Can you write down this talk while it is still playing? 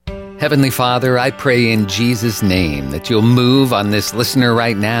Heavenly Father, I pray in Jesus' name that you'll move on this listener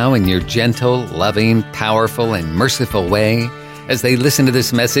right now in your gentle, loving, powerful, and merciful way as they listen to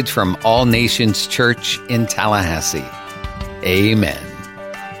this message from All Nations Church in Tallahassee. Amen.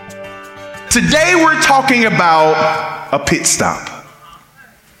 Today we're talking about a pit stop.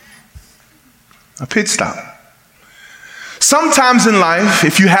 A pit stop. Sometimes in life,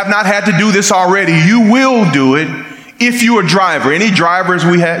 if you have not had to do this already, you will do it if you're a driver. Any drivers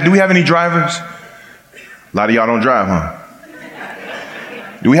we have? Do we have any drivers? A lot of y'all don't drive, huh?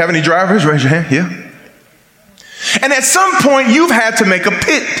 Do we have any drivers? Raise your hand. Yeah. And at some point, you've had to make a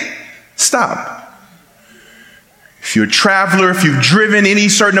pit stop. If you're a traveler, if you've driven any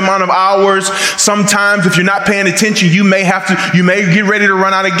certain amount of hours, sometimes if you're not paying attention, you may get ready to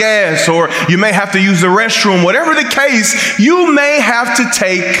run out of gas, or you may have to use the restroom. Whatever the case, you may have to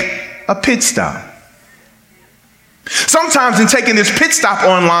take a pit stop. Sometimes in taking this pit stop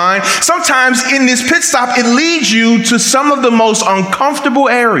online, sometimes in this pit stop, it leads you to some of the most uncomfortable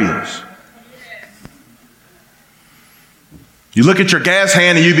areas. You look at your gas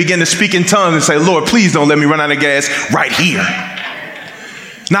hand and you begin to speak in tongues and say, Lord, please don't let me run out of gas right here.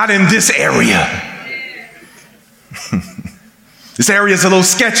 Not in this area. This area is a little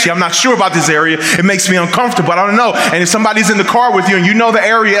sketchy. I'm not sure about this area. It makes me uncomfortable. I don't know. And if somebody's in the car with you and you know the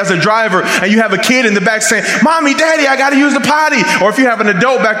area as a driver and you have a kid in the back saying, Mommy, Daddy, I got to use the potty. Or if you have an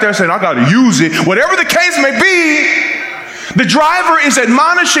adult back there saying, I got to use it. Whatever the case may be, the driver is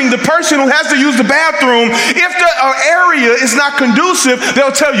admonishing the person who has to use the bathroom. If the area is not conducive,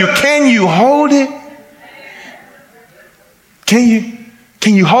 they'll tell you, can you hold it?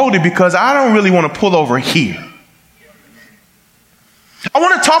 Can you hold it? Because I don't really want to pull over here. I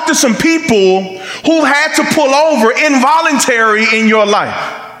want to talk to some people who had to pull over involuntary in your life.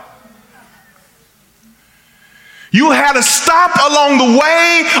 You had to stop along the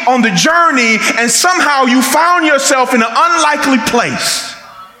way on the journey, and somehow you found yourself in an unlikely place.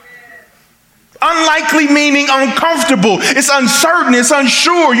 Unlikely meaning uncomfortable. It's uncertain. It's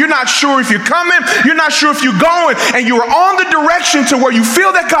unsure. You're not sure if you're coming. You're not sure if you're going. And you were on the direction to where you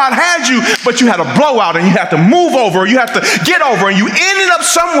feel that God had you, but you had a blowout and you had to move over. Or you have to get over, and you ended up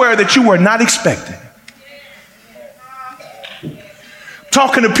somewhere that you were not expecting.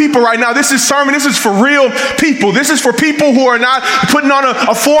 Talking to people right now. This is sermon. This is for real people. This is for people who are not putting on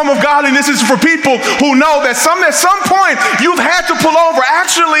a form of godliness. This is for people who know that at some point you've had to pull over.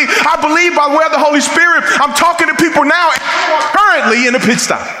 Actually, I believe by way of the Holy Spirit, I'm talking to people now currently in a pit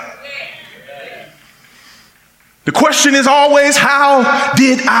stop. The question is always, how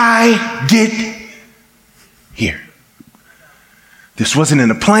did I get here? This wasn't in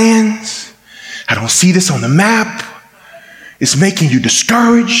the plans. I don't see this on the map. It's making you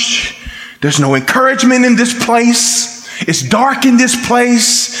discouraged. There's no encouragement in this place. It's dark in this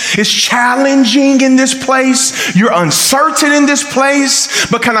place. It's challenging in this place. You're uncertain in this place.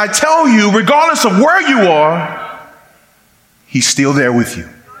 But can I tell you, regardless of where you are, He's still there with you.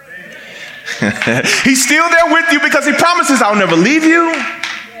 He's still there with you because He promises, I'll never leave you.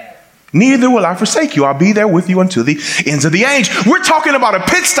 Neither will I forsake you. I'll be there with you until the ends of the age. We're talking about a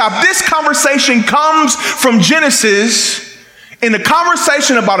pit stop. This conversation comes from Genesis, in a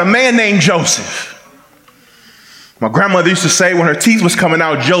conversation about a man named Joseph. My grandmother used to say when her teeth was coming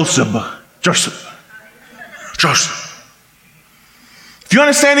out, Joseph. If you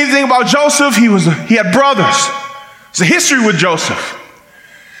understand anything about Joseph, he had brothers. There's a history with Joseph.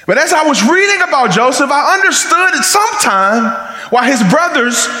 But as I was reading about Joseph, I understood at some time why his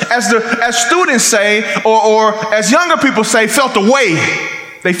brothers, as students say, or as younger people say, felt a way.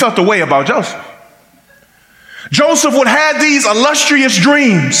 They felt a way about Joseph. Joseph would have these illustrious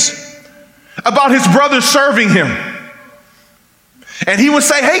dreams about his brothers serving him. And he would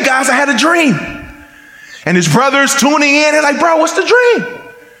say, hey guys, I had a dream. And his brothers tuning in and like, bro, what's the dream?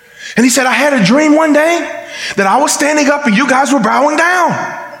 And he said, I had a dream one day that I was standing up and you guys were bowing down.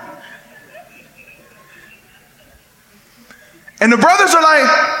 And the brothers are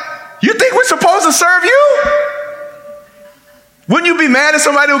like, you think we're supposed to serve you? Wouldn't you be mad at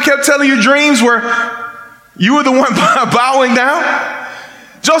somebody who kept telling you dreams where you were the one bowing down?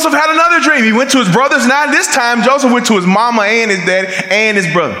 Joseph had another dream. He went to his brothers. Now this time, Joseph went to his mama and his dad and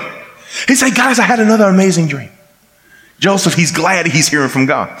his brother. He said, guys, I had another amazing dream. Joseph, he's glad he's hearing from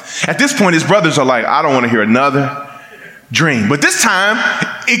God. At this point, his brothers are like, I don't want to hear another dream. But this time,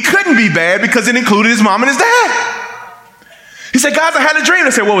 it couldn't be bad because it included his mom and his dad. He said, guys, I had a dream.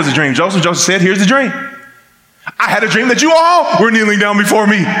 They said, what was the dream, Joseph? Joseph said, here's the dream. I had a dream that you all were kneeling down before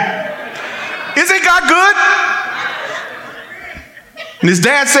me. Isn't God good? And his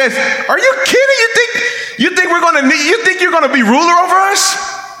dad says, are you kidding? You think you're going to be ruler over us?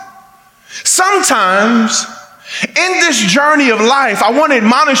 Sometimes in this journey of life, I want to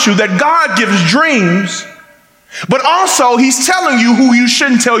admonish you that God gives dreams, but also he's telling you who you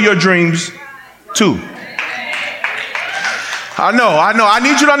shouldn't tell your dreams to. I know. I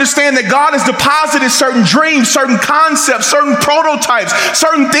need you to understand that God has deposited certain dreams, certain concepts, certain prototypes,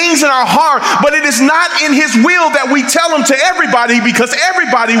 certain things in our heart, but it is not in his will that we tell them to everybody, because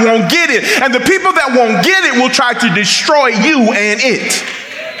everybody won't get it. And the people that won't get it will try to destroy you and it.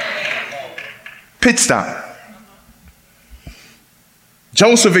 Pit stop.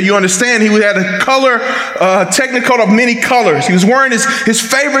 Joseph, you understand, he had a color, technicolor of many colors. He was wearing his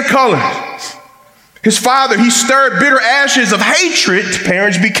favorite color. His father, he stirred bitter ashes of hatred.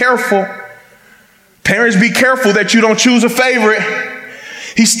 Parents, be careful. Parents, be careful that you don't choose a favorite.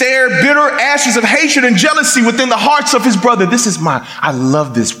 He stirred bitter ashes of hatred and jealousy within the hearts of his brother. I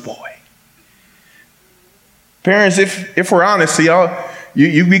love this boy. Parents, if we're honest,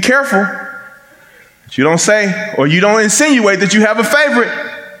 you be careful that you don't say or you don't insinuate that you have a favorite.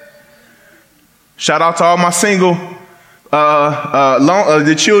 Shout out to all my single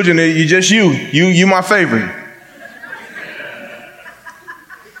the children. You my favorite.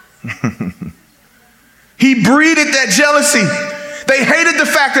 He breeded that jealousy. They hated the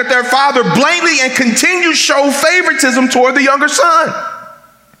fact that their father blatantly and continued show favoritism toward the younger son.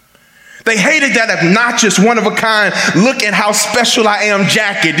 They hated that obnoxious, one of a kind, look at how special I am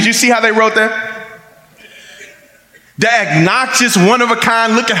jacket. Did you see how they wrote that? The obnoxious, one of a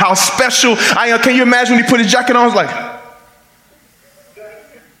kind, look at how special I am. Can you imagine when he put his jacket on? It's like,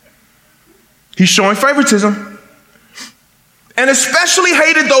 he's showing favoritism. And especially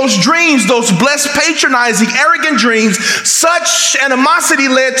hated those dreams, those blessed, patronizing, arrogant dreams. Such animosity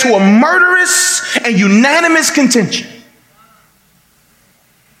led to a murderous and unanimous contention.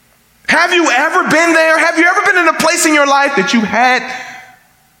 Have you ever been there? Have you ever been in a place in your life that you had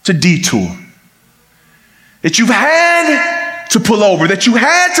to detour? That you've had to pull over? That you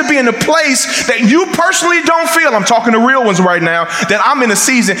had to be in a place that you personally don't feel, I'm talking to real ones right now, that I'm in a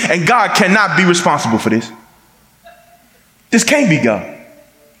season and God cannot be responsible for this. This can't be God.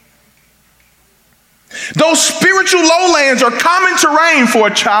 Those spiritual lowlands are common terrain for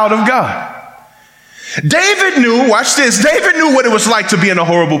a child of God. David knew, watch this, David knew what it was like to be in a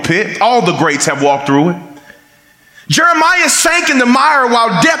horrible pit. All the greats have walked through it. Jeremiah sank in the mire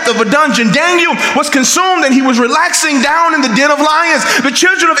while depth of a dungeon. Daniel was consumed and he was relaxing down in the den of lions. The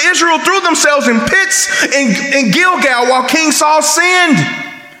children of Israel threw themselves in pits in Gilgal while King Saul sinned.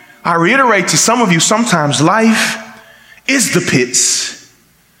 I reiterate to some of you, sometimes life is the pits,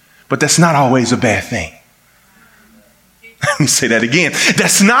 but that's not always a bad thing. Let me say that again.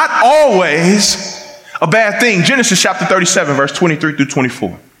 That's not always a bad thing. Genesis chapter 37, verse 23 through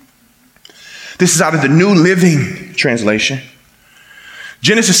 24. This is out of the New Living Translation.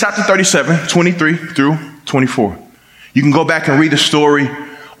 Genesis chapter 37, 23 through 24. You can go back and read the story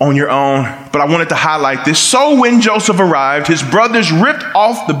on your own, but I wanted to highlight this. So when Joseph arrived, his brothers ripped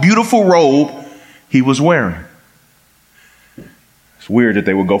off the beautiful robe he was wearing. It's weird that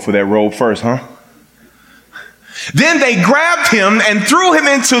they would go for that robe first, huh? Then they grabbed him and threw him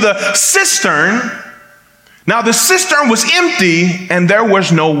into the cistern. Now the cistern was empty and there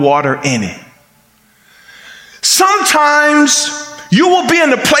was no water in it. Sometimes you will be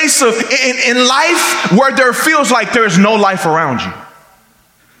in a place in life where there feels like there is no life around you.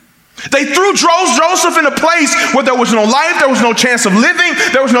 They threw Joseph in a place where there was no life, there was no chance of living,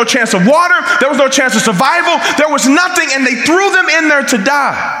 there was no chance of water, there was no chance of survival, there was nothing, and they threw them in there to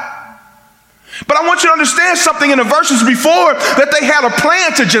die. But I want you to understand something in the verses before, that they had a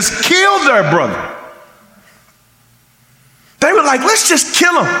plan to just kill their brother. They were like, let's just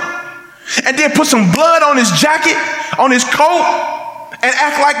kill him. And then put some blood on his jacket, on his coat, and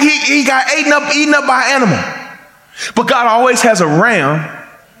act like he got eaten up by an animal. But God always has a ram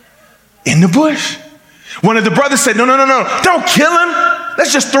in the bush. One of the brothers said, no, don't kill him.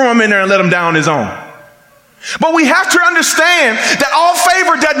 Let's just throw him in there and let him die on his own. But we have to understand that all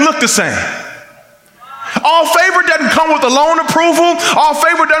favor doesn't look the same. All favor doesn't come with a loan approval. All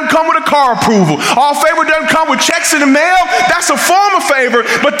favor doesn't come with a car approval. All favor doesn't come with checks in the mail. That's a form of favor.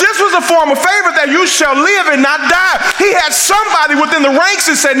 But this was a form of favor that you shall live and not die. He had somebody within the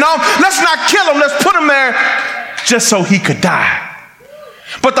ranks and said, no, let's not kill him. Let's put him there just so he could die.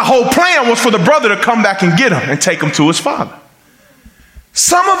 But the whole plan was for the brother to come back and get him and take him to his father.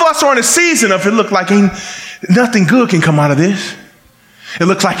 Some of us are in a season of it look like nothing good can come out of this. It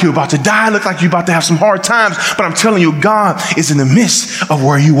looks like you're about to die. It looks like you're about to have some hard times. But I'm telling you, God is in the midst of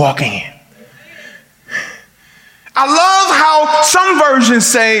where you're walking in. I love how some versions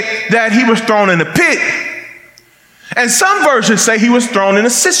say that he was thrown in a pit. And some versions say he was thrown in a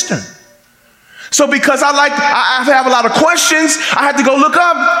cistern. So because I have a lot of questions, I had to go look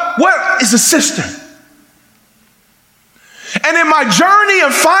up, what is a cistern? And in my journey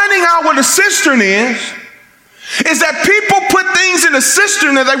of finding out what a cistern is that people put things in a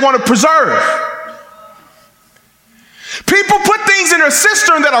cistern that they want to preserve. People put things in a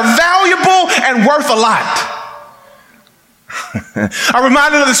cistern that are valuable and worth a lot. I'm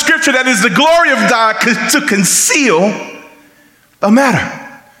reminded of the scripture that is the glory of God to conceal a matter.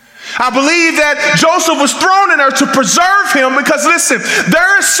 I believe that Joseph was thrown in there to preserve him because, listen,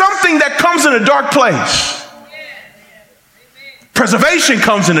 there is something that comes in a dark place. Preservation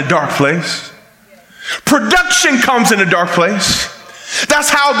comes in a dark place. Production comes in a dark place. That's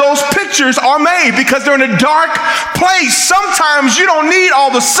how those pictures are made, because they're in a dark place. Sometimes you don't need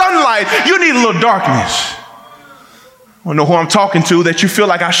all the sunlight. You need a little darkness. I don't know who I'm talking to, that you feel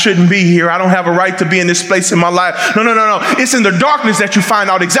like I shouldn't be here. I don't have a right to be in this place in my life. No. It's in the darkness that you find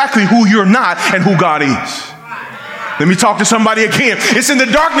out exactly who you're not and who God is. Let me talk to somebody again. It's in the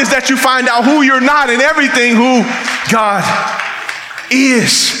darkness that you find out who you're not and everything who God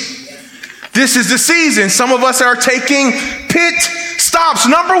is. This is the season. Some of us are taking pit stops.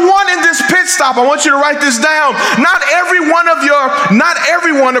 Number one in this pit stop, I want you to write this down. Not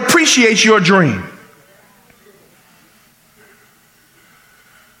everyone appreciates your dream.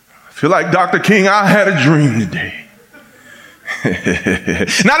 I feel like Dr. King, I had a dream today.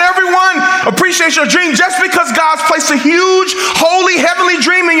 Not everyone appreciates your dream. Just because God's placed a huge, holy, heavenly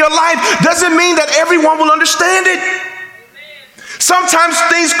dream in your life doesn't mean that everyone will understand it. Sometimes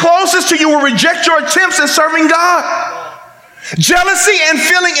things closest to you will reject your attempts at serving God. Jealousy and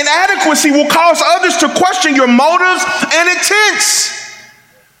feeling inadequacy will cause others to question your motives and intents.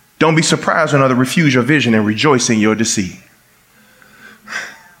 Don't be surprised when others refuse your vision and rejoice in your deceit.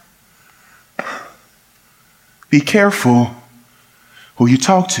 Be careful who you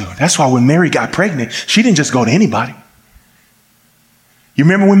talk to. That's why when Mary got pregnant, she didn't just go to anybody. You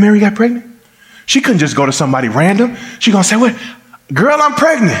remember when Mary got pregnant? She couldn't just go to somebody random. She gonna say, "What? Girl, I'm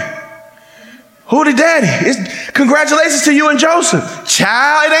pregnant. Who the daddy? Congratulations to you and Joseph."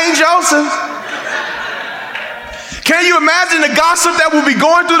 Child, it ain't Joseph. Can you imagine the gossip that will be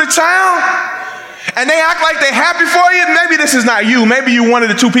going through the town? And they act like they're happy for you. Maybe this is not you. Maybe you're one of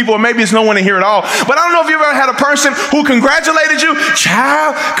the two people, or maybe it's no one in here at all. But I don't know if you've ever had a person who congratulated you.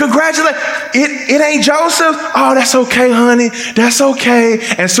 Child, congratulate. It ain't Joseph. Oh, that's okay, honey. That's okay.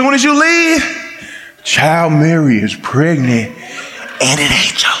 As soon as you leave, child, Mary is pregnant. And it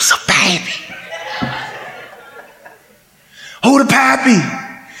ain't Joseph, baby. Who the pappy?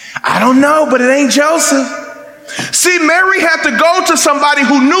 I don't know, but it ain't Joseph. See, Mary had to go to somebody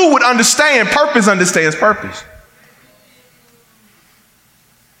who knew, would understand. Purpose understands purpose.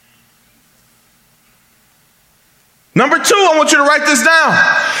 Number two, I want you to write this down.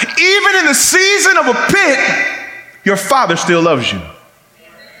 Even in the season of a pit, your Father still loves you.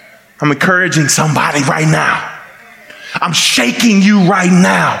 I'm encouraging somebody right now. I'm shaking you right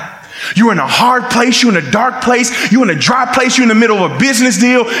now. You're in a hard place. You're in a dark place. You're in a dry place. You're in the middle of a business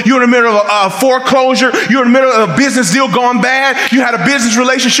deal. You're in the middle of a foreclosure. You're in the middle of a business deal gone bad. You had a business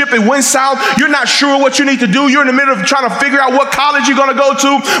relationship. It went south. You're not sure what you need to do. You're in the middle of trying to figure out what college you're going to go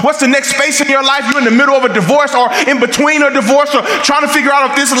to. What's the next space in your life? You're in the middle of a divorce, or in between a divorce, or trying to figure out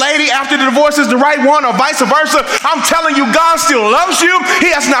if this lady after the divorce is the right one, or vice versa. I'm telling you, God still loves you.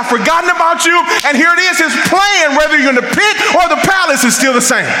 He has not forgotten about you. And here it is. His plan, whether you're in the pit or the palace, is still the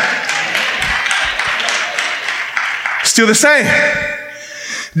same. Still the same.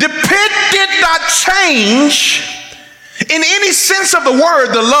 The pit did not change in any sense of the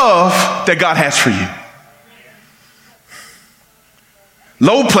word the love that God has for you.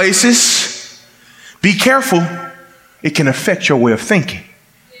 Low places, be careful. It can affect your way of thinking.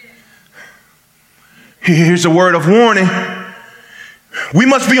 Here's a word of warning. We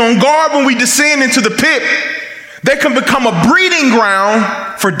must be on guard when we descend into the pit. They can become a breeding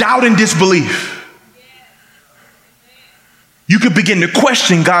ground for doubt and disbelief. You could begin to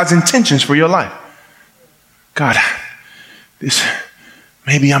question God's intentions for your life. God,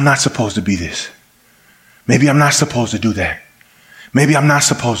 maybe I'm not supposed to be this. Maybe I'm not supposed to do that. Maybe I'm not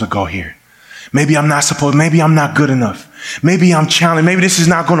supposed to go here. Maybe I'm not good enough. Maybe I'm challenged. Maybe this is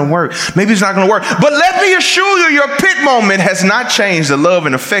not going to work. Maybe it's not going to work. But let me assure you, your pit moment has not changed the love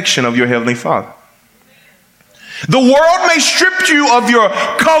and affection of your Heavenly Father. The world may strip you of your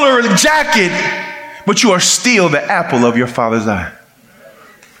color jacket, but you are still the apple of your Father's eye.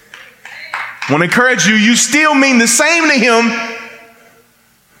 I want to encourage you, you still mean the same to Him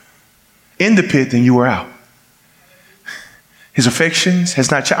in the pit than you were out. His affections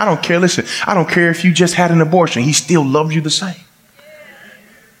has not changed. I don't care. Listen, I don't care if you just had an abortion. He still loves you the same.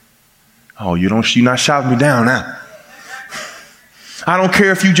 Oh, you're not shouting me down now. I don't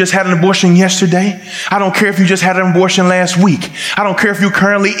care if you just had an abortion yesterday. I don't care if you just had an abortion last week. I don't care if you're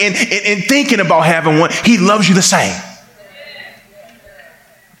currently in thinking about having one. He loves you the same.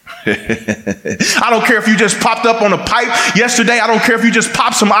 I don't care if you just popped up on a pipe yesterday. I don't care if you just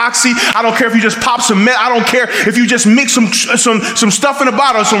popped some oxy. I don't care if you just popped some meth. I don't care if you just mix some stuff in a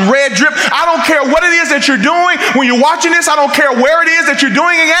bottle, some red drip. I don't care what it is that you're doing when you're watching this. I don't care where it is that you're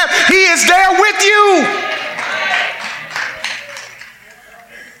doing it at. He is there with you.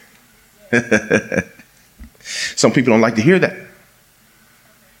 Some people don't like to hear that.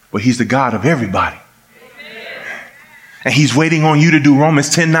 But he's the God of everybody. And he's waiting on you to do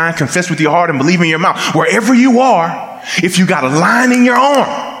Romans 10:9, confess with your heart and believe in your mouth. Wherever you are, if you got a line in your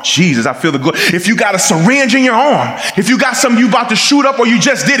arm, Jesus, I feel the glory. If you got a syringe in your arm, if you got something you about to shoot up or you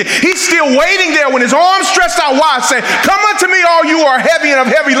just did it, he's still waiting there with his arms stretched out wide saying, come unto me all you are heavy and of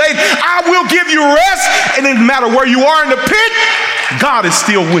heavy laden. I will give you rest. And it doesn't matter where you are in the pit, God is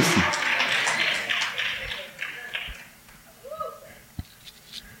still with you.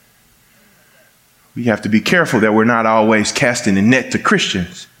 We have to be careful that we're not always casting the net to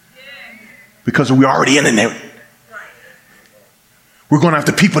Christians because we're already in the net. We're going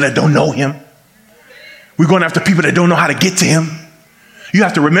after people that don't know him. We're going after people that don't know how to get to him. You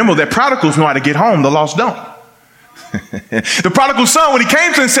have to remember that prodigals know how to get home. The lost don't. The prodigal son, when he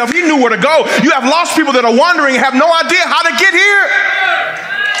came to himself, he knew where to go. You have lost people that are wandering and have no idea how to get here.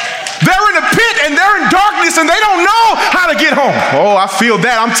 They're in a pit and they're in darkness and they don't know how to get home. Oh, I feel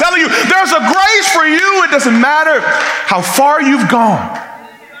that. I'm telling you, there's a grace for you. It doesn't matter how far you've gone.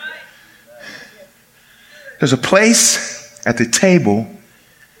 There's a place at the table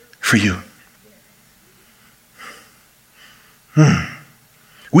for you.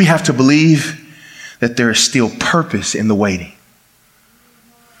 We have to believe that there is still purpose in the waiting.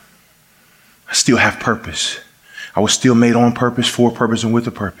 I still have purpose. I was still made on purpose, for purpose, and with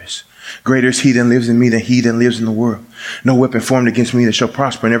a purpose. Greater is he that lives in me than he that lives in the world. No weapon formed against me that shall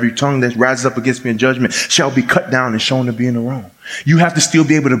prosper, and every tongue that rises up against me in judgment shall be cut down and shown to be in the wrong. You have to still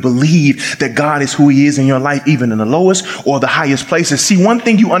be able to believe that God is who he is in your life, even in the lowest or the highest places. See, one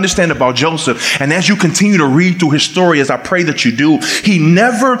thing you understand about Joseph, and as you continue to read through his story, as I pray that you do, he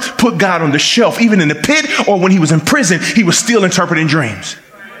never put God on the shelf. Even in the pit or when he was in prison, he was still interpreting dreams.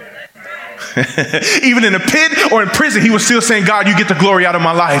 Even in the pit or in prison, he was still saying, God, you get the glory out of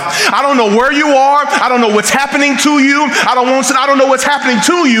my life. I don't know where you are. I don't know what's happening to you. I don't know what's happening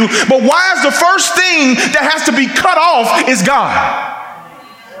to you. But why is the first thing that has to be cut off is God?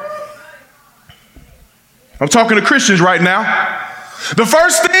 I'm talking to Christians right now. The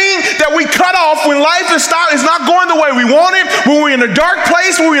first thing that we cut off when life is not going the way we want it, when we're in a dark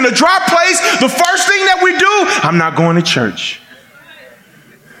place, when we're in a dry place, the first thing that we do, I'm not going to church.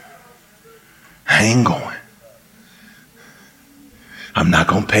 I ain't going. I'm not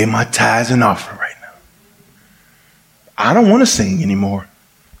going to pay my tithes and offering right now. I don't want to sing anymore.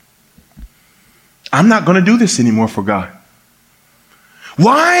 I'm not going to do this anymore for God.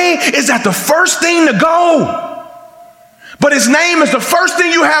 Why is that the first thing to go? But his name is the first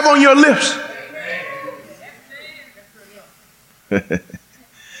thing you have on your lips. The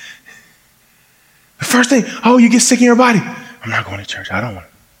first thing, oh, you get sick in your body. I'm not going to church. I don't want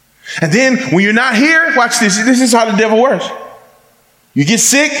to. And then when you're not here, watch this. This is how the devil works. You get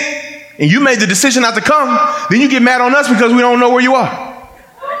sick and you made the decision not to come. Then you get mad on us because we don't know where you are.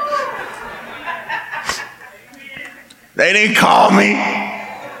 They didn't call me.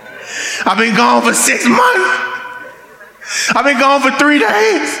 I've been gone for 6 months. I've been gone for 3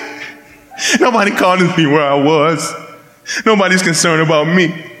 days. Nobody called me where I was. Nobody's concerned about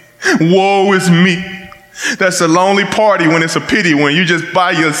me. Woe is me. That's a lonely party when it's a pity when you're just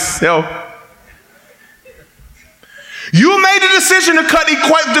by yourself. You made the decision to cut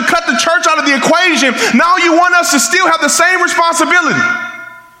the church out of the equation. Now you want us to still have the same responsibility.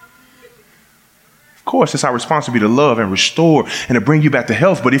 Of course, it's our responsibility to love and restore and to bring you back to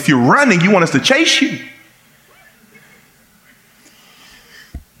health. But if you're running, you want us to chase you.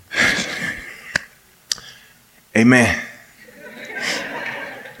 Amen.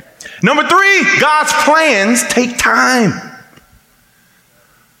 Number 3, God's plans take time.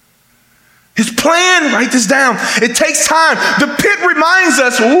 His plan, write this down. It takes time. The pit reminds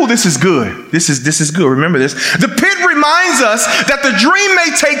us, oh, this is good. This is good. Remember this. The pit reminds us that the dream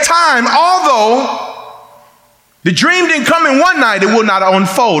may take time, although the dream didn't come in one night, it will not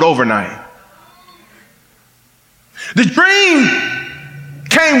unfold overnight. The dream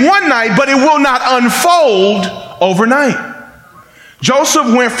came one night, but it will not unfold overnight. Joseph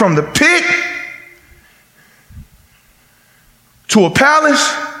went from the pit to a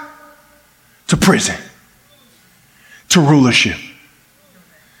palace to prison, to rulership.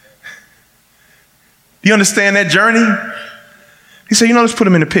 Do you understand that journey? He said, let's put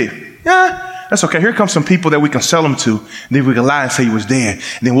him in the pit. Yeah, that's okay. Here comes some people that we can sell him to. And then we can lie and say he was dead.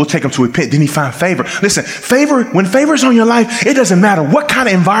 And then we'll take him to a pit. Then he find favor. Listen, when favor's on your life, it doesn't matter what kind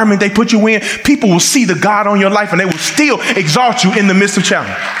of environment they put you in. People will see the God on your life and they will still exalt you in the midst of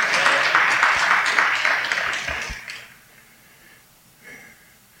challenge.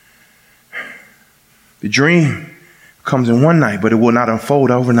 The dream comes in one night, but it will not unfold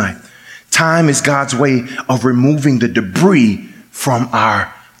overnight. Time is God's way of removing the debris from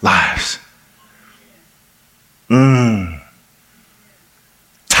our lives.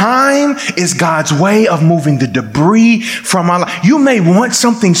 Time is God's way of moving the debris from our life. You may want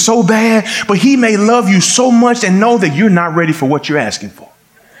something so bad, but he may love you so much and know that you're not ready for what you're asking for.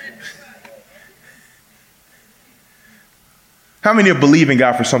 How many are believing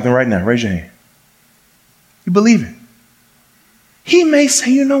God for something right now? Raise your hand. You believe it. He may say,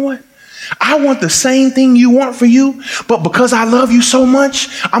 you know what? I want the same thing you want for you, but because I love you so much,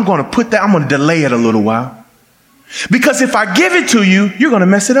 I'm going to delay it a little while. Because if I give it to you, you're going to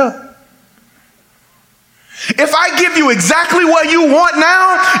mess it up. If I give you exactly what you want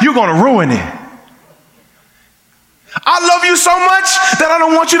now, you're going to ruin it. I love you so much that I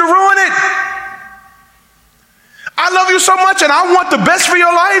don't want you to ruin it. I love you so much and I want the best for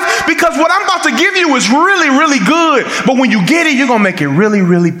your life because what I'm about to give you is really, really good. But when you get it, you're going to make it really,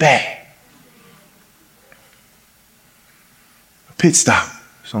 really bad. A pit stop.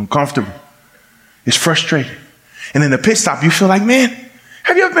 It's uncomfortable. It's frustrating. And in the pit stop, you feel like, man,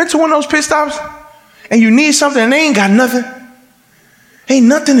 have you ever been to one of those pit stops and you need something and they ain't got nothing? Ain't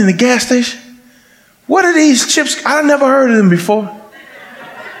nothing in the gas station. What are these chips? I've never heard of them before.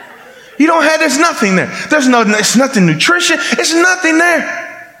 You don't have, there's nothing there. It's nothing nutrition. It's nothing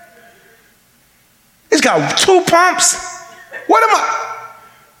there. It's got 2 pumps. What am I?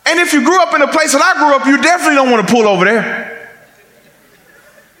 And if you grew up in a place that I grew up, you definitely don't want to pull over there.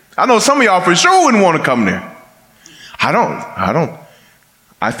 I know some of y'all for sure wouldn't want to come there. I don't.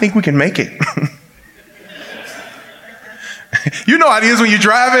 I think we can make it. You know how it is when you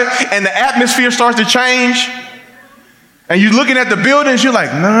drive it and the atmosphere starts to change and you're looking at the buildings, you're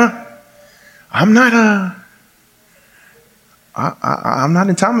like, nah. I'm not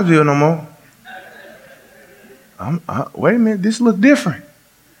in Thomasville no more. Wait a minute, this look different.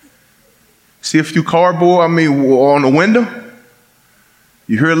 See a few cardboard, on the window.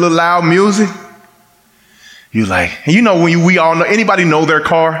 You hear a little loud music. You like, and when we all know, anybody know their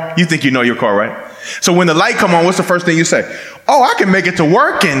car? You think you know your car, right? So when the light come on, what's the first thing you say? Oh, I can make it to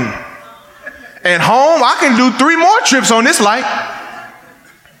work and home. I can do 3 more trips on this light.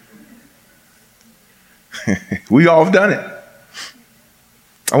 We all have done it.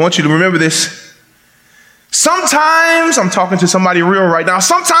 I want you to remember this. Sometimes, I'm talking to somebody real right now,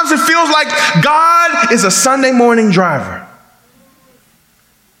 sometimes it feels like God is a Sunday morning driver.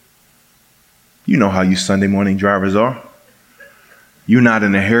 You know how you Sunday morning drivers are. You're not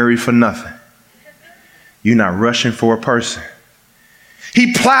in a hurry for nothing. You're not rushing for a person.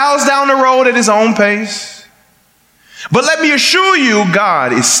 He plows down the road at his own pace. But let me assure you,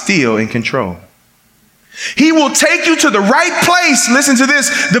 God is still in control. He will take you to the right place. Listen to this.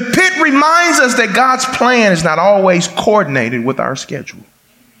 The pit reminds us that God's plan is not always coordinated with our schedule.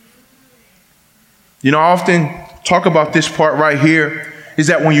 I often talk about this part right here is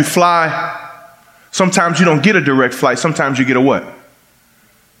that when you fly, sometimes you don't get a direct flight. Sometimes you get a what?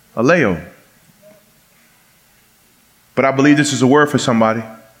 A layover. But I believe this is a word for somebody.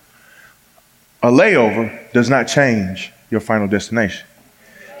 A layover does not change your final destination.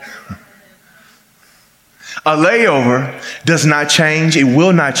 A layover does not change, it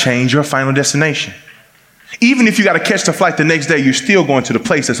will not change your final destination. Even if you got to catch the flight the next day, you're still going to the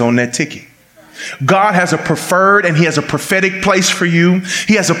place that's on that ticket. God has a preferred and he has a prophetic place for you.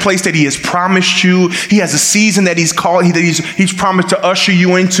 He has a place that he has promised you. He has a season that he's called, that he's promised to usher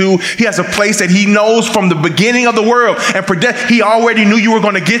you into. He has a place that he knows from the beginning of the world and he already knew you were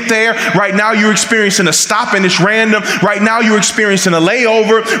going to get there. Right now you're experiencing a stop and it's random. Right now you're experiencing a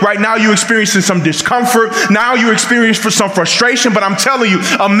layover. Right now you're experiencing some discomfort. Now you're experiencing some frustration. But I'm telling you,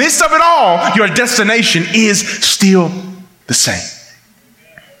 amidst of it all, your destination is still the same.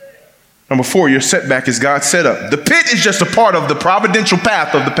 Number 4, your setback is God's setup. The pit is just a part of the providential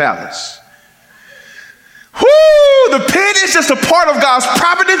path of the palace. The pit is just a part of God's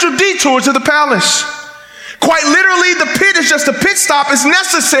providential detour to the palace. Quite literally, the pit is just a pit stop. It's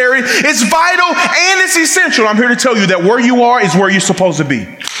necessary, it's vital, and it's essential. I'm here to tell you that where you are is where you're supposed to be.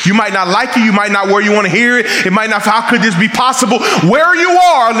 You might not like it. You might not where you want to hear it. It might not, how could this be possible? Where you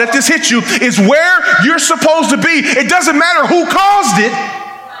are, let this hit you, is where you're supposed to be. It doesn't matter who caused it.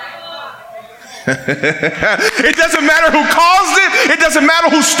 It doesn't matter who caused it. It doesn't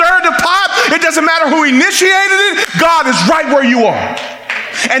matter who stirred the pot. It doesn't matter who initiated it. God is right where you are.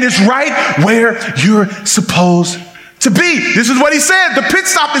 And it's right where you're supposed to be. This is what he said. The pit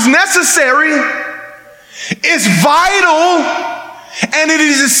stop is necessary. It's vital. And it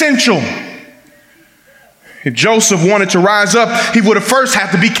is essential. If Joseph wanted to rise up, he would have first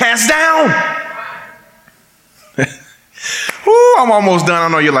had to be cast down. Ooh, I'm almost done. I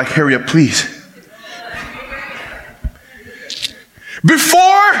know you're like, hurry up, please.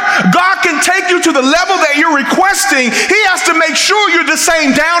 Before God can take you to the level that you're requesting, he has to make sure you're the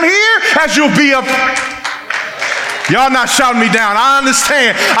same down here as you'll be up. Y'all not shouting me down. I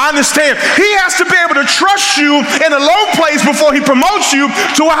understand. He has to be able to trust you in a low place before he promotes you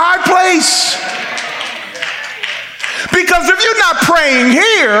to a high place. Because if you're not praying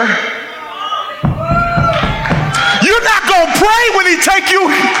here, you're not going to pray when he take you.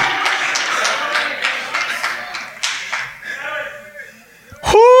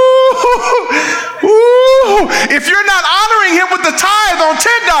 If you're not honoring him with the tithe on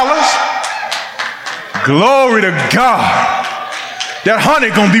 $10, glory to God. That honey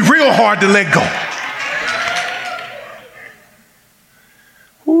gonna be real hard to let go.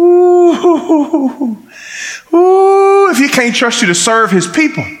 If he can't trust you to serve his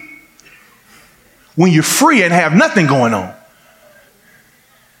people when you're free and have nothing going on.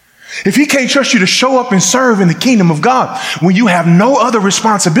 If he can't trust you to show up and serve in the kingdom of God when you have no other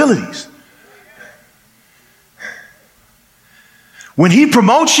responsibilities. When he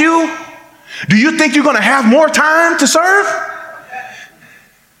promotes you, do you think you're going to have more time to serve?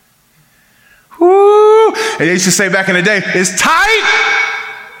 Woo. And they used to say back in the day, it's tight,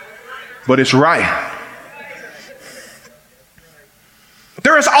 but it's right.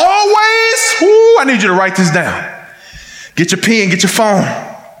 There is always, I need you to write this down. Get your pen, get your phone.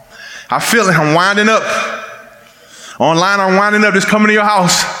 I feel it, I'm winding up. Online, I'm winding up, just coming to your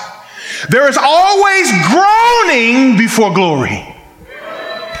house. There is always groaning before glory.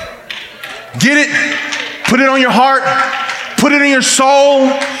 Get it, put it on your heart, put it in your soul,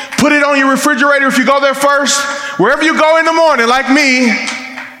 put it on your refrigerator if you go there first. Wherever you go in the morning, like me,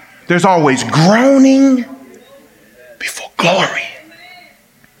 there's always groaning before glory.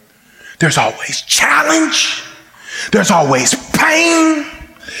 There's always challenge. There's always pain.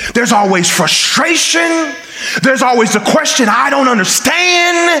 There's always frustration. There's always the question, I don't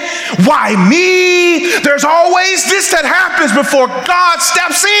understand. Why me? There's always this that happens before God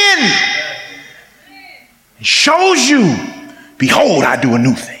steps in. Shows you, behold, I do a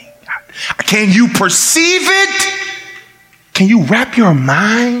new thing. Can you perceive it? Can you wrap your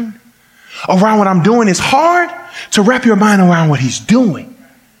mind around what I'm doing? It's hard to wrap your mind around what he's doing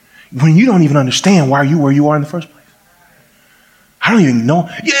when you don't even understand why are you where you are in the first place. I don't even know.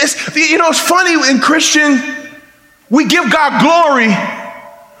 Yes, it's funny in Christian, we give God glory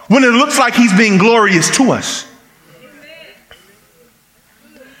when it looks like he's being glorious to us.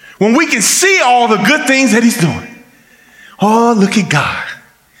 When we can see all the good things that he's doing. Oh, look at God.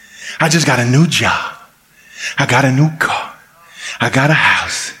 I just got a new job. I got a new car. I got a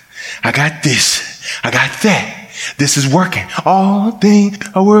house. I got this. I got that. This is working. All things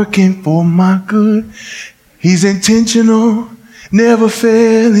are working for my good. He's intentional, never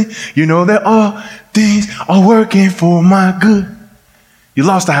failing. You know that all things are working for my good. You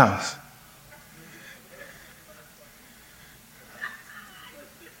lost the house.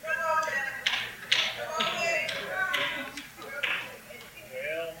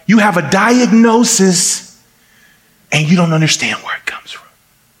 You have a diagnosis and you don't understand where it comes from.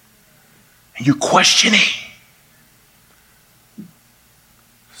 And you're questioning.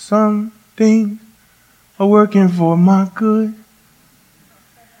 Some things are working for my good.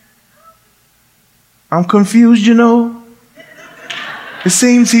 I'm confused, It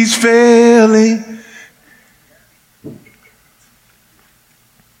seems he's failing.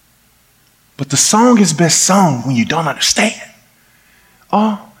 But the song is best sung when you don't understand.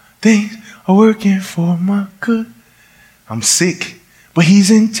 All things are working for my good. I'm sick, but he's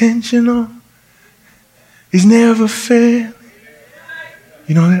intentional. He's never failing.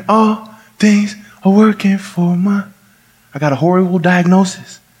 You know that all things are working for my. I got a horrible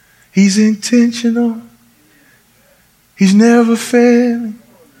diagnosis. He's intentional. He's never failing.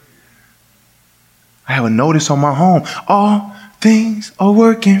 I have a notice on my home. All things are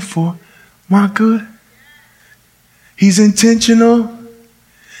working for my good. He's intentional.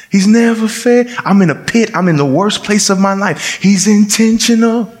 He's never failed. I'm in a pit. I'm in the worst place of my life. He's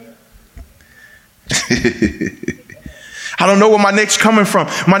intentional. I don't know where my next check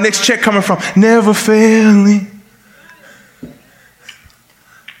coming from. Never failing.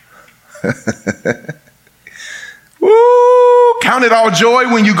 Woo! Count it all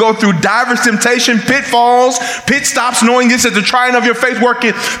joy when you go through diverse temptation, pitfalls, pit stops, knowing this is the trying of your faith,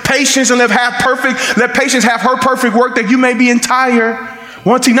 working patience, and let patience have her perfect work, that you may be entire,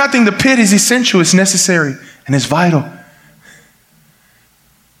 wanting nothing. The pit is essential, it's necessary, and it's vital.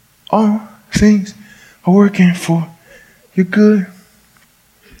 All things are working for your good.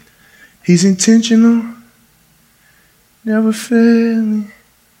 He's intentional, never failing.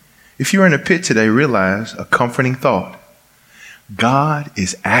 If you're in a pit today, realize a comforting thought. God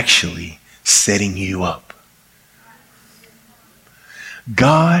is actually setting you up.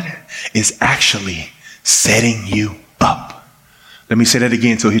 God is actually setting you up. Let me say that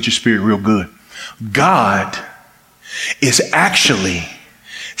again until it hits your spirit real good. God is actually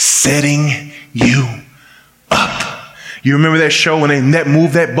setting you up. You remember that show when they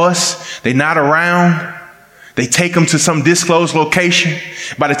move that bus? They not around. They take them to some disclosed location.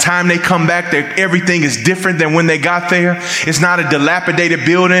 By the time they come back, everything is different than when they got there. It's not a dilapidated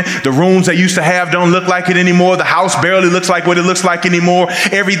building. The rooms they used to have don't look like it anymore. The house barely looks like what it looks like anymore.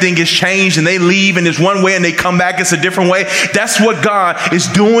 Everything is changed, and they leave and it's one way and they come back, it's a different way. That's what God is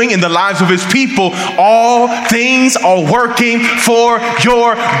doing in the lives of his people. All things are working for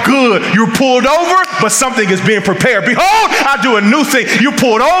your good. You're pulled over, but something is being prepared. Behold, I do a new thing. You're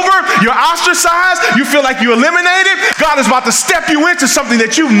pulled over, you're ostracized, you feel like you're eliminated. God is about to step you into something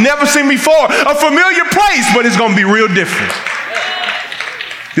that you've never seen before. A familiar place, but it's going to be real different.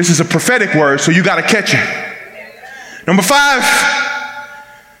 This is a prophetic word, so you got to catch it. Number 5,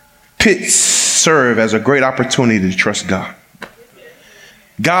 pits serve as a great opportunity to trust God.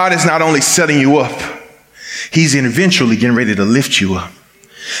 God is not only setting you up, he's eventually getting ready to lift you up.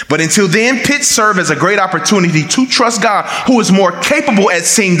 But until then, pits serve as a great opportunity to trust God, who is more capable at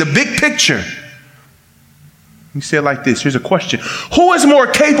seeing the big picture. Let me say it like this. Here's a question. Who is more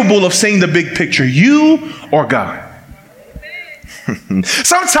capable of seeing the big picture, you or God?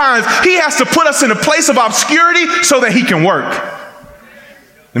 Sometimes he has to put us in a place of obscurity so that he can work.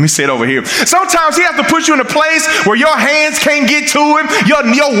 Let me say it over here. Sometimes he has to put you in a place where your hands can't get to him.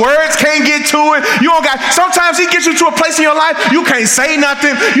 Your words can't get to it. Sometimes he gets you to a place in your life you can't say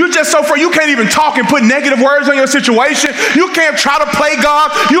nothing. You just so far you can't even talk and put negative words on your situation. You can't try to play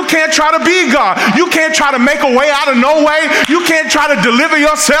God. You can't try to be God. You can't try to make a way out of no way. You can't try to deliver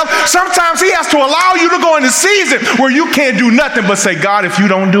yourself. Sometimes he has to allow you to go in a season where you can't do nothing but say, God, if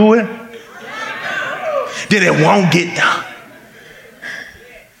you don't do it, then it won't get done.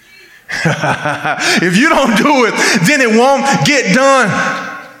 If you don't do it, then it won't get done.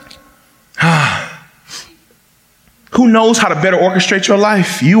 Who knows how to better orchestrate your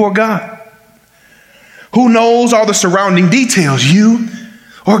life, you or God? Who knows all the surrounding details, you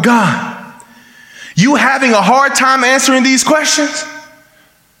or God? You having a hard time answering these questions?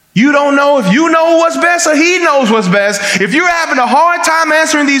 You don't know if you know what's best or he knows what's best. If you're having a hard time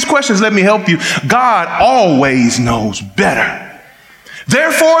answering these questions, let me help you. God always knows better.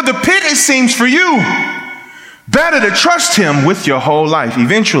 Therefore, the pit, it seems for you, better to trust him with your whole life.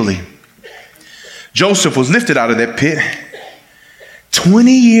 Eventually, Joseph was lifted out of that pit.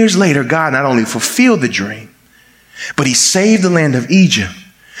 20 years later, God not only fulfilled the dream, but he saved the land of Egypt,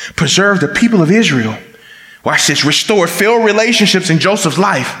 preserved the people of Israel. Watch this, restored failed relationships in Joseph's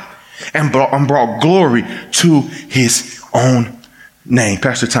life, and brought glory to his own name.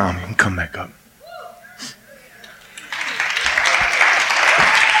 Pastor Tom, you can come back up.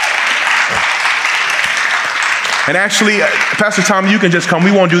 And actually, Pastor Tom, you can just come.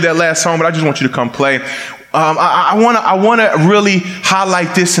 We won't do that last song, but I just want you to come play. I want to really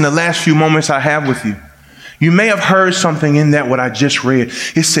highlight this in the last few moments I have with you. You may have heard something in that what I just read.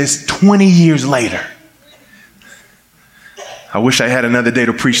 It says 20 years later. I wish I had another day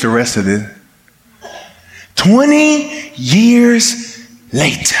to preach the rest of this. 20 years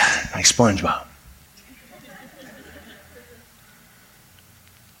later, like SpongeBob.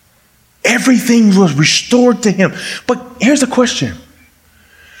 Everything was restored to him. But here's the question.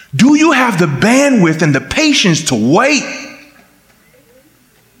 Do you have the bandwidth and the patience to wait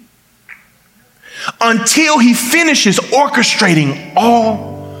until he finishes orchestrating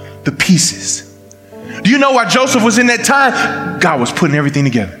all the pieces? Do you know why Joseph was in that time? God was putting everything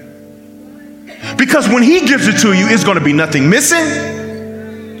together. Because when he gives it to you, it's going to be nothing missing,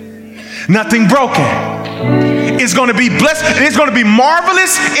 nothing broken. It's going to be blessed. It's going to be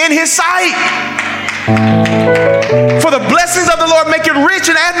marvelous in his sight. For the blessings of the Lord make it rich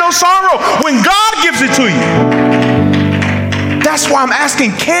and add no sorrow when God gives it to you. That's why I'm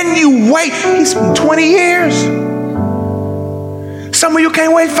asking, can you wait? He's been 20 years. Some of you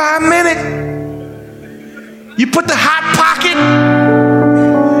can't wait 5 minutes. You put the hot pocket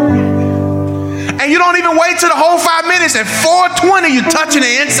and you don't even wait till the whole 5 minutes. At 4:20, you're touching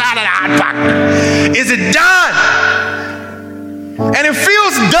the inside of the hot pocket. Is it done? And it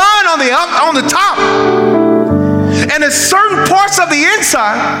feels done on the top. And there's certain parts of the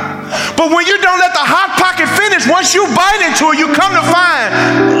inside. But when you don't let the hot pocket finish, once you bite into it, you come to find,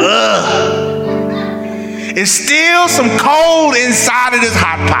 it's still some cold inside of this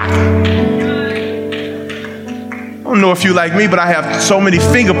hot pocket. I don't know if you like me, but I have so many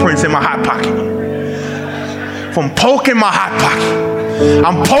fingerprints in my hot pocket. From poking my hot pocket.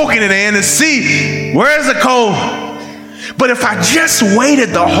 I'm poking it in to see where's the cold. But if I just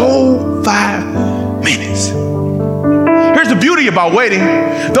waited the whole 5 minutes. Here's the beauty about waiting.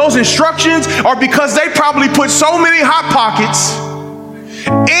 Those instructions are because they probably put so many hot pockets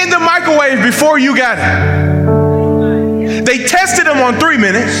in the microwave before you got it. They tested them on 3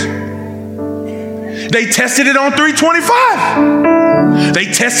 minutes. They tested it on 325. They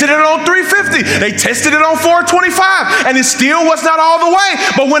tested it on 350. They tested it on 425. And it still was not all the way.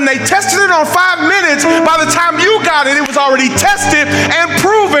 But when they tested it on 5 minutes, by the time you got it, it was already tested and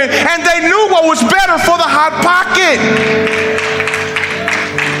proven. And they knew what was better for the hot pocket.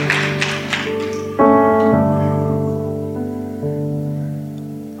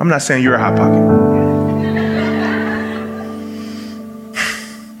 I'm not saying you're a hot pocket.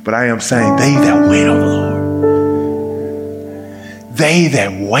 But I am saying they that wait on the Lord. They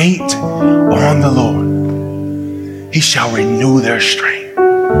that wait on the Lord. He shall renew their strength.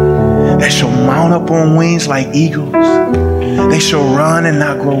 They shall mount up on wings like eagles. They shall run and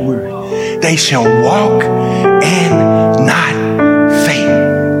not grow weary. They shall walk and not faint.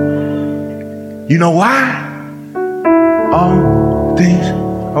 You know why? All things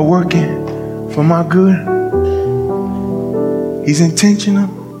are working for my good. He's intentional.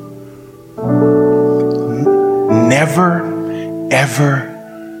 Never, ever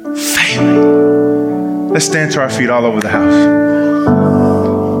failing. Let's stand to our feet all over the house.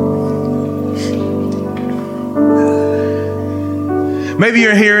 Maybe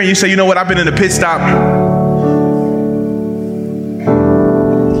you're here and you say, you know what, I've been in a pit stop.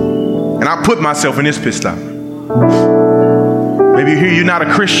 And I put myself in this pit stop. Maybe you're here, you're not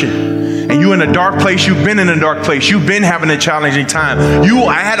a Christian. And you're in a dark place. You've been in a dark place. You've been having a challenging time.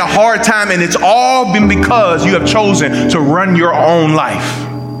 I had a hard time, and it's all been because you have chosen to run your own life.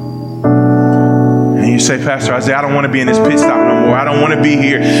 And you say, Pastor Isaiah, I don't want to be in this pit stop no more. I don't want to be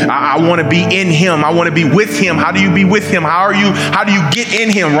here. I want to be in him. I want to be with him. How do you be with him? How do you get in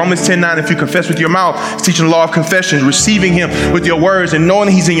him? Romans 10:9, if you confess with your mouth, it's teaching the law of confession, receiving him with your words and knowing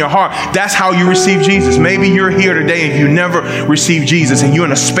he's in your heart. That's how you receive Jesus. Maybe you're here today and you never received Jesus and you're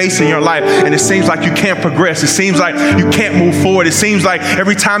in a space in your life and it seems like you can't progress. It seems like you can't move forward. It seems like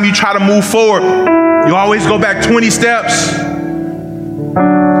every time you try to move forward, you always go back 20 steps.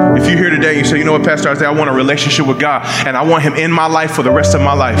 If you're here today and you say, you know what, Pastor Isaiah, I want a relationship with God and I want him in my life for the rest of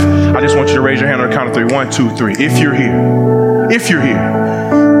my life. I just want you to raise your hand on the count of 3. 1, 2, 3. If you're here. If you're here.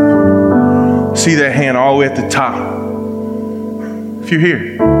 See that hand all the way at the top. If you're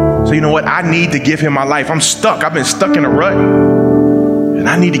here. So you know what? I need to give him my life. I'm stuck. I've been stuck in a rut. And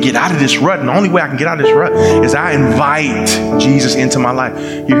I need to get out of this rut. And the only way I can get out of this rut is I invite Jesus into my life.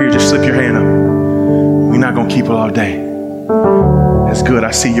 You're here, just slip your hand up. We're not going to keep it all day. That's good.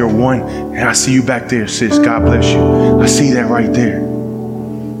 I see you're one. And I see you back there, sis. God bless you. I see that right there.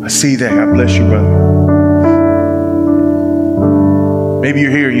 I see that. God bless you, brother. Maybe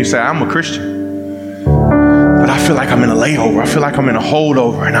you're here and you say, I'm a Christian, but I feel like I'm in a layover. I feel like I'm in a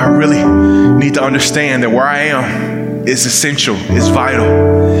holdover. And I really need to understand that where I am is essential, is vital,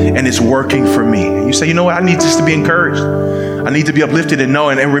 and it's working for me. And you say, you know what? I need just to be encouraged. I need to be uplifted and know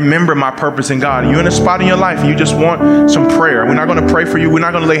and remember my purpose in God. You're in a spot in your life and you just want some prayer. We're not going to pray for you. We're not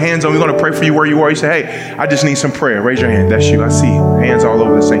going to lay hands on you. We're going to pray for you where you are. You say, hey, I just need some prayer. Raise your hand. That's you. I see hands all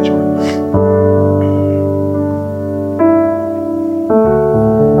over the sanctuary.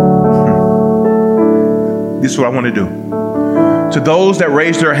 This is what I want to do. To those that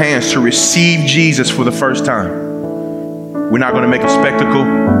raise their hands to receive Jesus for the first time, we're not going to make a spectacle.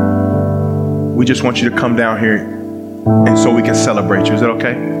 We just want you to come down here and so we can celebrate you. Is that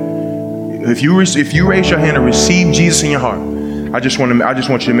okay? If you raise your hand and receive Jesus in your heart, I just want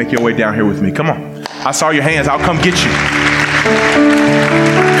you to make your way down here with me. Come on. I saw your hands. I'll come get you.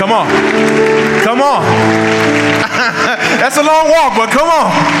 Come on. Come on. That's a long walk, but come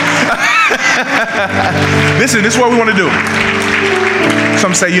on. Listen, this is what we want to do.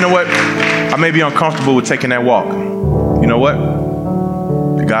 Some say, you know what? I may be uncomfortable with taking that walk. You know what?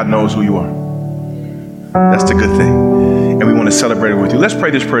 God knows who you are. That's the good thing. And we want to celebrate it with you. Let's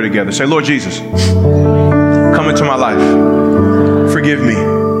pray this prayer together. Say, Lord Jesus, come into my life. Forgive me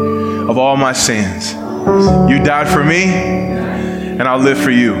of all my sins. You died for me, and I'll live for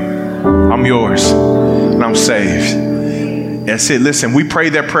you. I'm yours, and I'm saved. That's it. Listen, we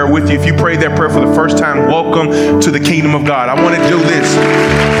prayed that prayer with you. If you prayed that prayer for the first time, welcome to the kingdom of God. I want to do this.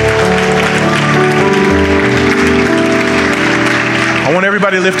 I want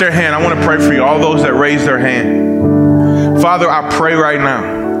everybody to lift their hand. I want to pray for you, all those that raise their hand. Father, I pray right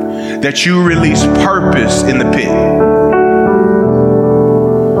now that you release purpose in the pit.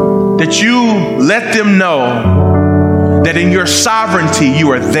 That you let them know that in your sovereignty,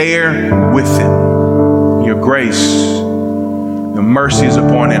 you are there with them. Your grace, the mercy is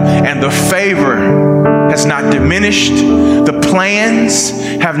upon them. And the favor has not diminished. The plans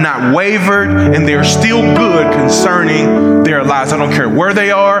have not wavered. And they are still good concerning their lives. I don't care where they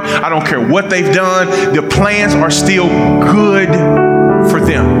are. I don't care what they've done. The plans are still good for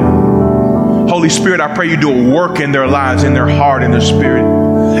them. Holy Spirit, I pray you do a work in their lives, in their heart, in their spirit,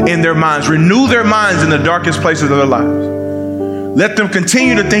 in their minds. Renew their minds in the darkest places of their lives. Let them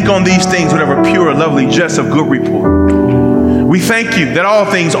continue to think on these things, whatever pure, lovely, just, of good report. We thank you that all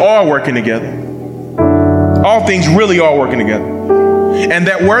things are working together. All things really are working together. And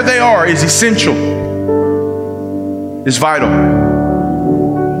that where they are is essential, is vital.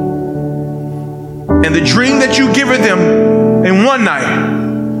 And the dream that you give them in one night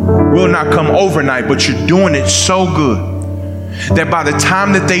will not come overnight, but you're doing it so good that by the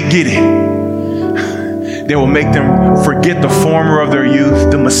time that they get it, they will make them forget the former of their youth,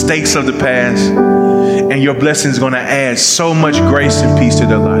 the mistakes of the past, and your blessing is going to add so much grace and peace to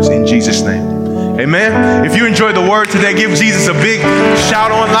their lives. In Jesus' name, amen. If you enjoyed the word today, give Jesus a big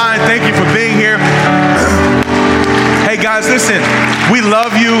shout online. Thank you for being here. Hey guys, listen, we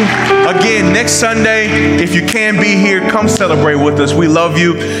love you. Again, next Sunday, if you can be here, come celebrate with us. We love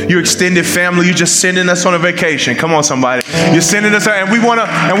you, your extended family. You're just sending us on a vacation. Come on, somebody. You're sending us, and we want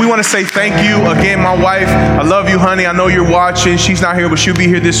to say thank you. Again, my wife, I love you, honey. I know you're watching. She's not here, but she'll be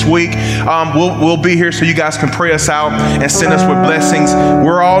here this week. We'll be here so you guys can pray us out and send us with blessings.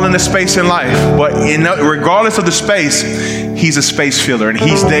 We're all in a space in life, but regardless of the space, he's a space filler, and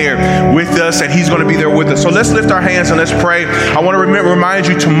he's there with us, and he's going to be there with us. So let's lift our hands and let's pray. I want to remind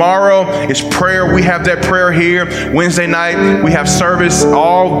you, tomorrow is prayer. We have that prayer here. Wednesday night, we have service.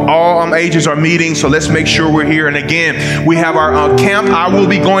 All ages are meeting, so let's make sure we're here. And again, we have our camp. I will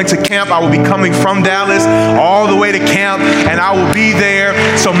be going to camp. I will be coming from Dallas all the way to camp, and I will be there.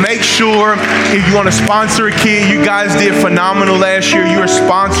 So make sure, if you want to sponsor a kid, you guys did phenomenal last year. You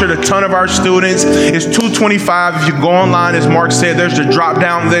sponsored a ton of our students. It's $225. If you go online, as Mark said, there's the drop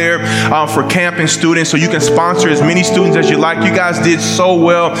down there for camping students, so you can sponsor as many students as you like. You guys did so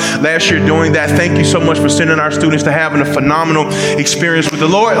well last year doing that. Thank you so much for sending our students to having a phenomenal experience with the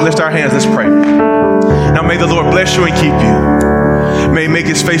Lord. Lift our hands. Let's pray. Now may the Lord bless you and keep you. May he make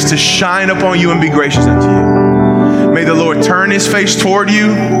his face to shine upon you and be gracious unto you. May the Lord turn his face toward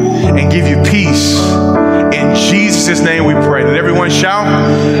you and give you peace. In Jesus' name we pray. Did everyone shout?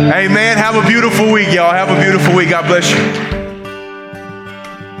 Amen. Have a beautiful week, y'all. Have a beautiful week. God bless you.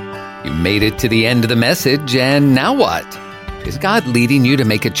 You made it to the end of the message, and now what? Is God leading you to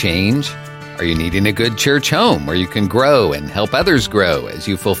make a change? Are you needing a good church home where you can grow and help others grow as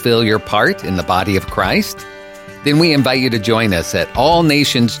you fulfill your part in the body of Christ? Then we invite you to join us at All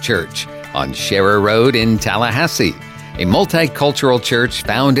Nations Church on Sharer Road in Tallahassee, a multicultural church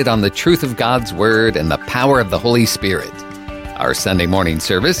founded on the truth of God's Word and the power of the Holy Spirit. Our Sunday morning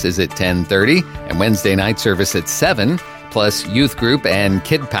service is at 10:30 and Wednesday night service at 7, plus youth group and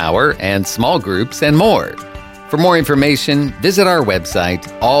kid power and small groups and more. For more information, visit our website,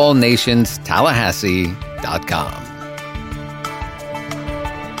 allnationstallahassee.com.